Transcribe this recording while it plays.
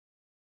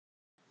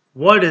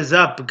What is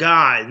up,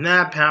 guys?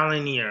 Matt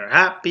Palin here.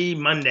 Happy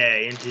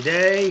Monday, and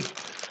today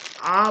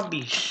I'll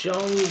be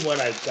showing you what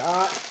I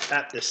got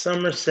at the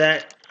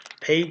Somerset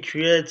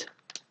Patriots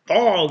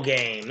ball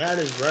game. That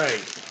is right.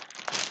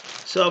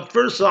 So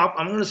first off,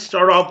 I'm going to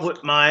start off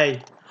with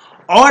my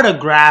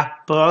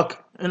autograph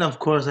book, and of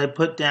course I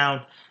put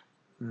down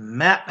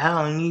Matt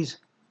Palin's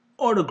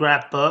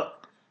autograph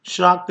book,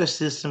 Shock the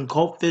System,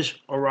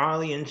 Goldfish,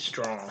 O'Reilly, and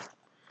Strong.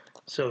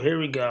 So here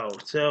we go.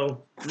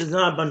 So there's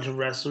not a bunch of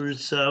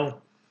wrestlers, so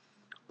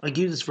I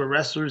use this for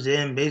wrestlers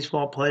and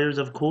baseball players,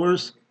 of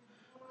course.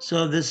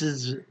 So this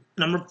is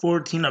number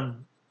 14, a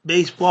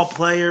baseball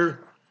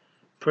player.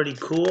 Pretty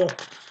cool.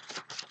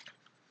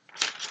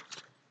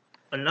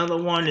 Another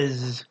one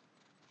is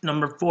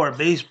number 4, a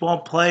baseball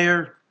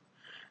player.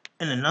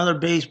 And another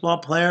baseball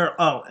player.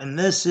 Oh, and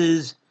this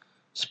is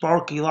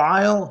Sparky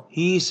Lyle.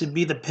 He used to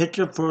be the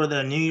pitcher for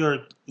the New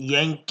York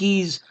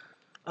Yankees,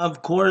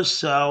 of course.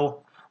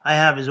 So I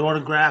have his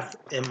autograph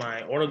in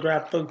my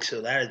autograph book.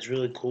 So that is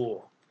really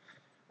cool.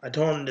 I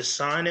told him to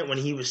sign it when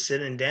he was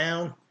sitting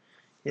down.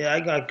 Yeah, I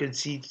got good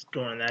seats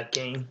during that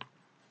game.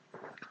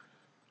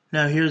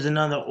 Now here's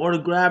another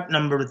autograph,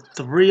 number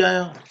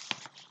 3.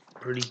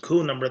 Pretty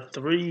cool, number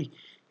 3.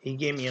 He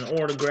gave me an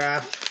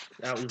autograph.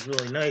 That was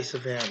really nice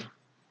of him.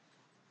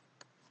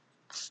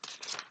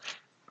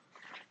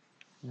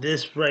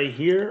 This right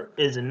here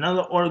is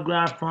another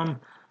autograph from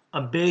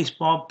a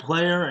baseball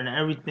player and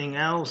everything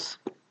else.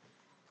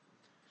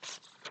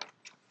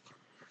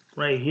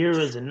 Right here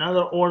is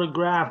another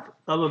autograph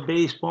of a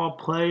baseball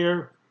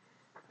player.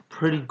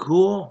 Pretty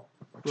cool.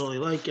 Really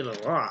like it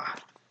a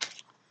lot.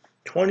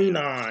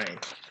 29.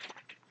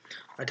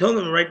 I told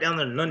them to write down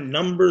their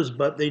numbers,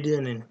 but they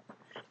didn't.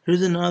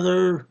 Here's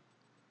another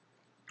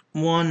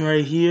one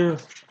right here.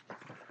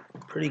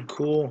 Pretty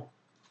cool.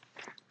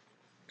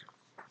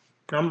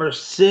 Number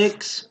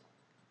 6.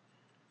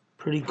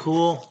 Pretty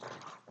cool.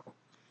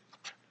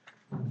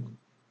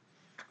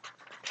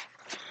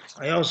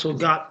 I also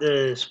got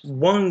this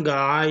one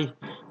guy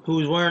who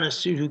was wearing a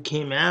suit who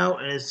came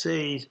out, and it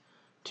says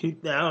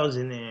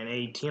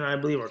 2018, I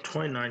believe, or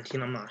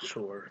 2019, I'm not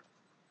sure.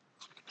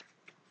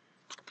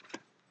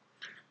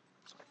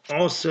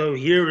 Also,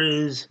 here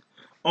is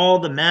all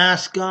the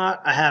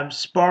mascot. I have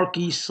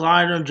Sparky,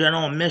 Slider,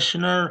 General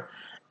Missioner,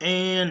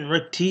 and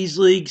Rick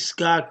Teasley,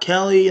 Scott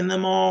Kelly, and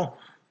them all.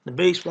 The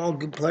baseball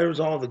good players,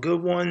 all the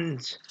good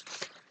ones.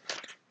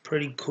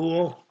 Pretty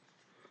cool.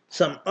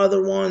 Some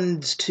other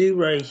ones too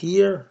right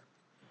here.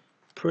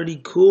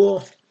 Pretty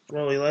cool.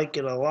 Really like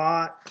it a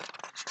lot.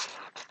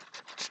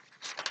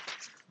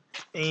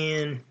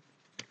 And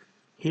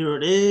here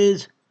it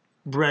is.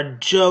 Brett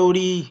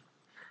Jody.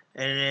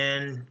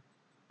 And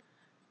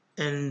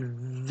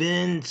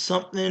Vin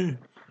something.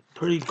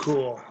 Pretty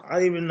cool. I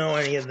don't even know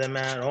any of them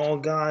at all,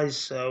 guys.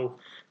 So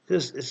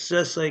it's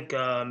just like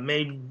not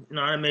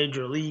a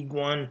major league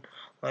one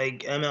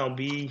like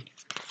MLB.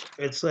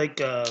 It's like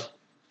a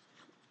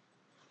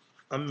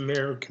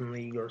American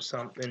League or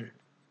something.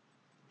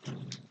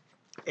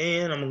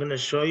 And I'm gonna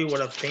show you what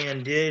a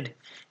fan did.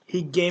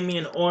 He gave me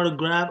an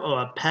autograph of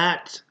a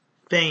Pats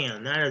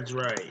fan. That is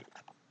right.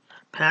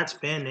 Pats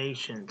Fan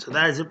Nation. So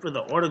that is it for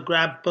the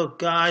autograph book,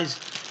 guys.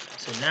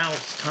 So now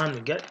it's time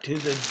to get to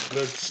the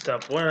good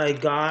stuff. What I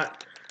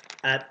got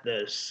at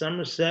the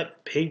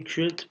Somerset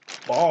Patriots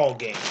ball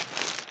game.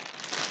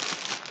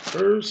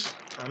 First,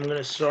 I'm going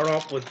to start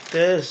off with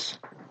this.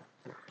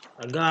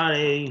 I got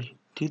a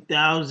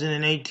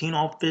 2018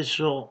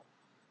 official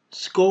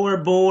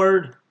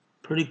scoreboard.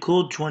 Pretty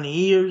cool, 20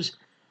 years.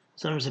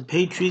 Somerset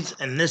Patriots.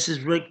 And this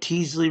is Rick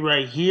Teasley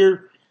right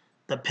here.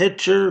 The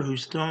pitcher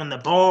who's throwing the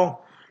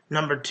ball.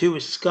 Number 2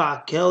 is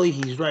Scott Kelly.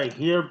 He's right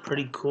here.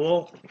 Pretty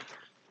cool.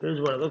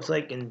 Here's what it looks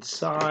like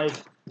inside.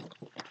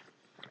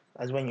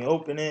 As when you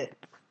open it.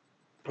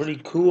 Pretty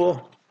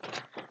cool.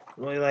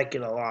 Really like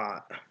it a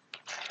lot.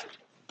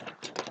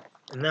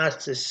 And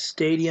that's the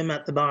stadium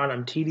at the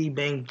bottom. TD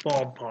Bank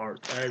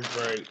Ballpark. That is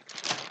right.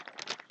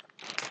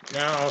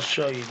 Now I'll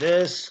show you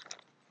this.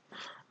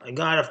 I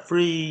got a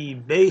free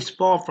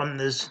baseball from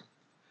this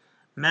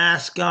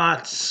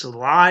mascot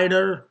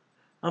Slider,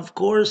 of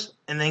course.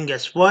 And then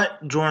guess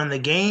what? During the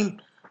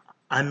game,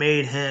 I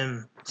made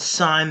him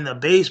sign the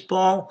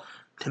baseball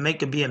to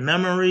make it be a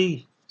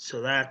memory.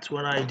 So that's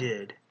what I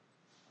did.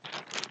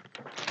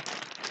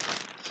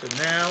 So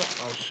now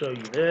I'll show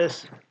you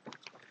this.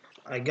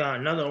 I got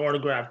another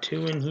autograph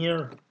too in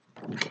here.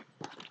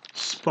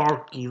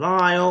 Sparky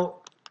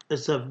Lyle.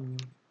 It's a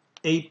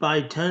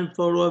 8x10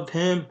 photo of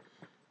him.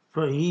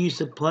 He used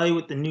to play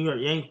with the New York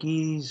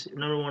Yankees.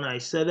 Remember when I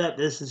said that?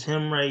 This is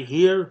him right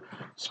here.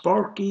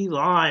 Sparky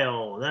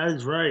Lyle. That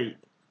is right.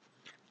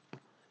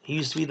 He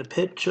used to be the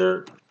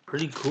pitcher.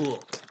 Pretty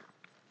cool.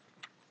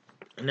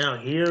 And now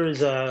here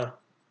is a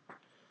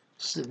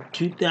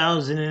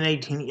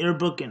 2018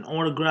 yearbook and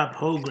autograph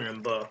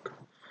program book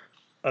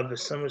of the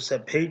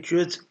Somerset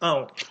Patriots.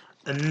 Oh,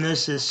 and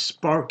this is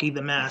Sparky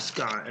the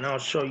mascot. And I'll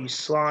show you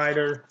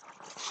Slider.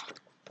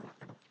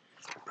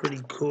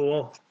 Pretty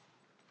cool.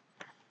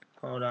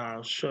 Hold on,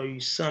 I'll show you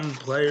some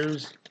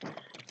players.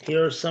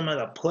 Here are some of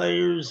the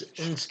players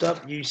and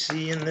stuff you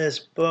see in this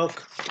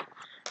book.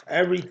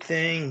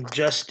 Everything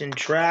Justin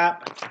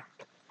Trapp,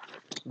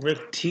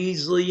 Rick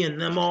Teasley,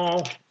 and them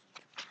all.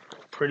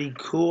 Pretty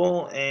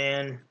cool.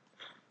 And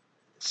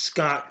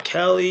Scott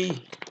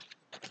Kelly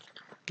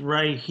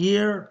right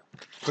here.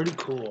 Pretty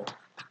cool.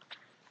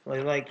 I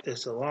like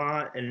this a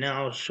lot. And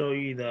now I'll show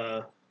you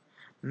the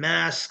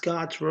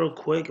mascots real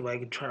quick. If I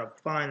can try to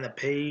find the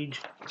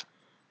page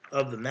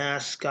of the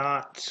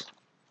mascots.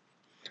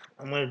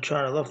 I'm going to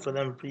try to look for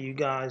them for you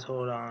guys.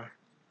 Hold on.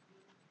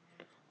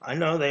 I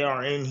know they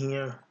are in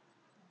here.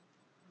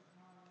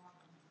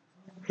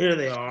 Here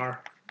they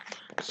are.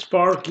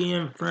 Sparky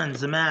and Friends,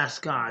 the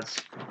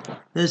mascots.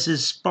 This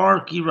is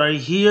Sparky right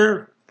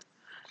here.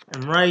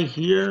 And right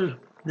here,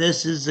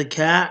 this is the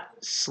cat,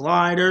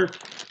 Slider,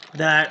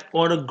 that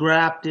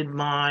autographed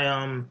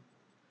my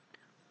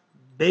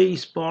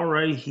baseball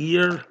right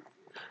here.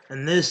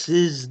 And this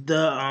is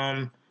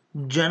the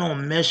general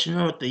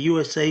missioner with the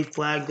USA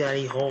flag that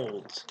he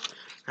holds.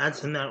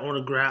 That's him that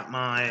autographed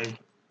my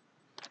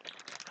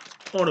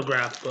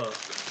autograph book.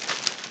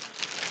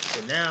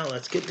 So now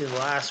let's get to the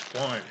last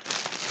one.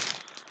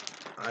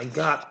 I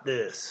got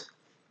this.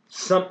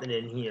 Something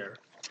in here.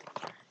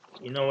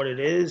 You know what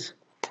it is?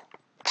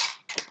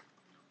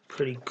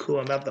 Pretty cool.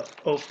 I'm about to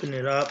open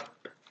it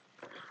up.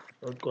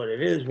 Look what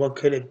it is. What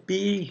could it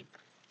be?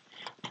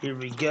 Here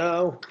we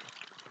go.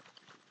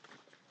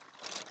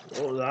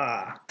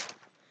 Voila.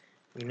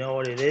 You know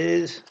what it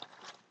is?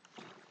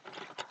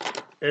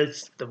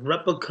 It's the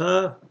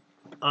replica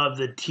of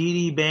the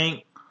TD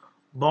Bank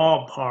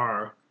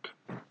ballpark.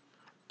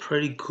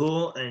 Pretty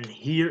cool. And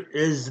here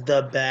is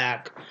the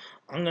back.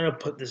 I'm going to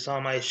put this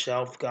on my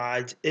shelf,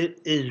 guys. It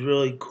is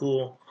really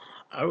cool.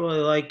 I really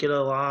like it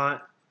a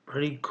lot.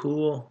 Pretty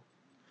cool.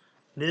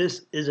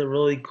 This is a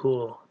really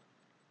cool.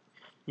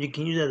 You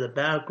can use it as a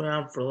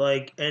background for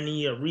like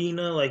any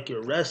arena, like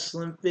your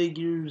wrestling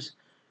figures.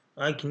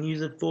 I can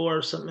use it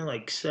for something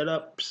like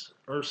setups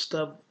or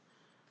stuff.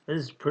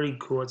 This is pretty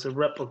cool. It's a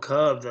replica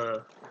of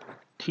the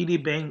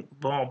TD Bank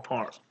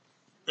ballpark.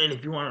 And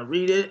if you want to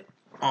read it,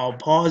 I'll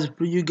pause it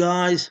for you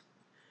guys.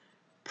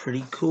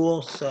 Pretty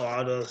cool. So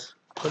I'll just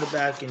put it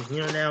back in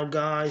here now,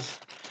 guys.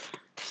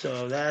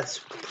 So that's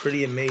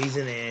pretty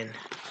amazing and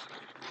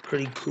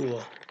pretty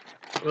cool.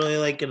 Really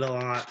like it a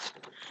lot.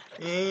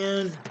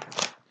 And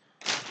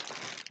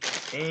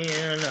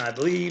I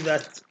believe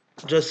that's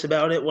just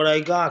about it what I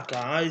got,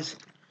 guys.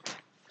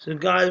 So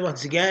guys,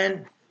 once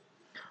again,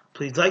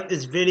 please like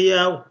this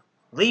video,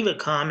 leave a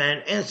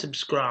comment, and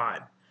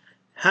subscribe.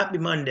 Happy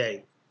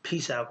Monday.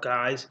 Peace out,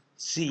 guys.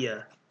 See ya.